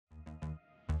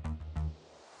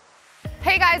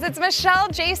Hey guys, it's Michelle,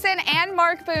 Jason, and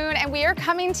Mark Boone, and we are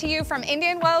coming to you from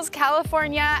Indian Wells,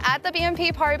 California at the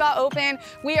BNP Paribas Open.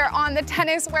 We are on the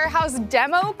Tennis Warehouse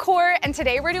demo court, and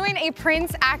today we're doing a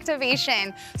Prince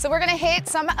activation. So we're gonna hit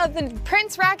some of the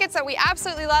Prince rackets that we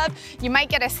absolutely love. You might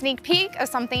get a sneak peek of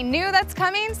something new that's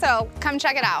coming, so come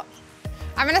check it out.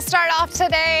 I'm gonna start off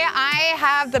today. I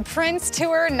have the Prince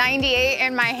Tour 98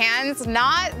 in my hands.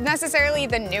 Not necessarily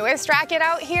the newest racket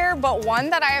out here, but one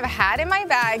that I have had in my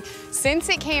bag since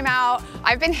it came out.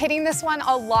 I've been hitting this one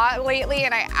a lot lately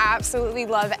and I absolutely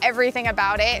love everything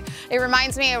about it. It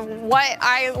reminds me of what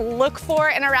I look for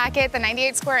in a racket. The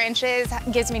 98 square inches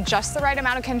gives me just the right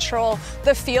amount of control.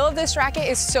 The feel of this racket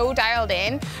is so dialed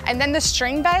in, and then the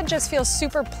string bed just feels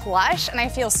super plush and I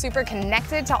feel super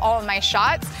connected to all of my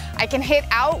shots. I can hit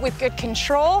out with good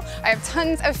control. I have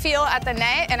tons of feel at the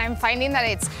net, and I'm finding that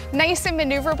it's nice and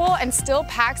maneuverable and still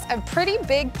packs a pretty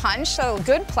big punch, so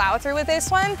good plow through with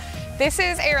this one. This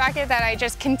is a racket that I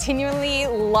just continually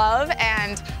love,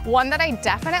 and one that I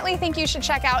definitely think you should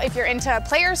check out if you're into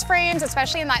players frames,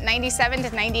 especially in that 97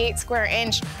 to 98 square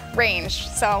inch range.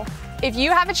 So if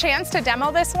you have a chance to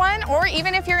demo this one, or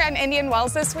even if you're at Indian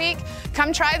Wells this week,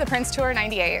 come try the Prince Tour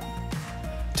 98.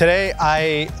 Today,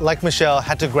 I, like Michelle,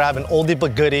 had to grab an oldie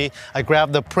but goodie. I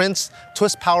grabbed the Prince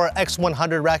Twist Power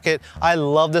X100 racket. I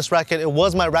love this racket. It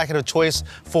was my racket of choice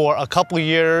for a couple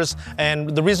years, and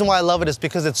the reason why I love it is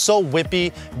because it's so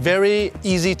whippy, very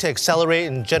easy to accelerate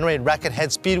and generate racket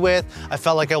head speed with. I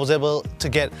felt like I was able to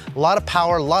get a lot of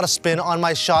power, a lot of spin on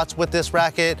my shots with this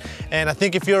racket, and I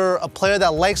think if you're a player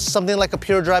that likes something like a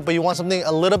pure drive, but you want something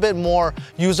a little bit more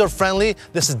user-friendly,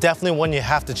 this is definitely one you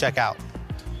have to check out.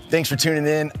 Thanks for tuning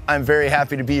in. I'm very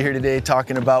happy to be here today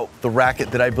talking about the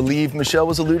racket that I believe Michelle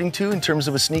was alluding to in terms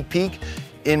of a sneak peek.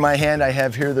 In my hand, I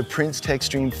have here the Prince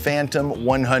Techstream Phantom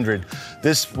 100.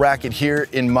 This racket here,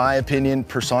 in my opinion,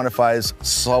 personifies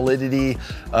solidity,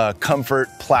 comfort,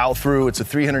 plow through. It's a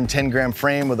 310 gram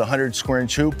frame with a 100 square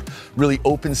inch hoop, really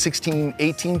open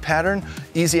 16-18 pattern,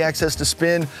 easy access to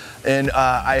spin. And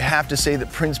I have to say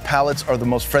that Prince pallets are the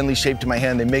most friendly shape to my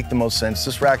hand. They make the most sense.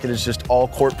 This racket is just all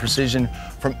court precision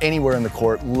from anywhere in the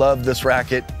court. Love this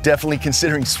racket. Definitely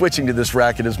considering switching to this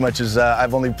racket, as much as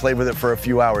I've only played with it for a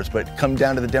few hours, but come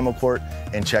down to the demo court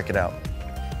and check it out.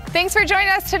 Thanks for joining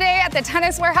us today at the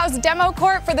Tennis Warehouse demo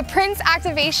court for the Prince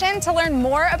activation. To learn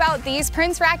more about these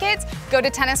Prince rackets, go to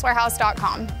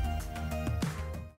tenniswarehouse.com.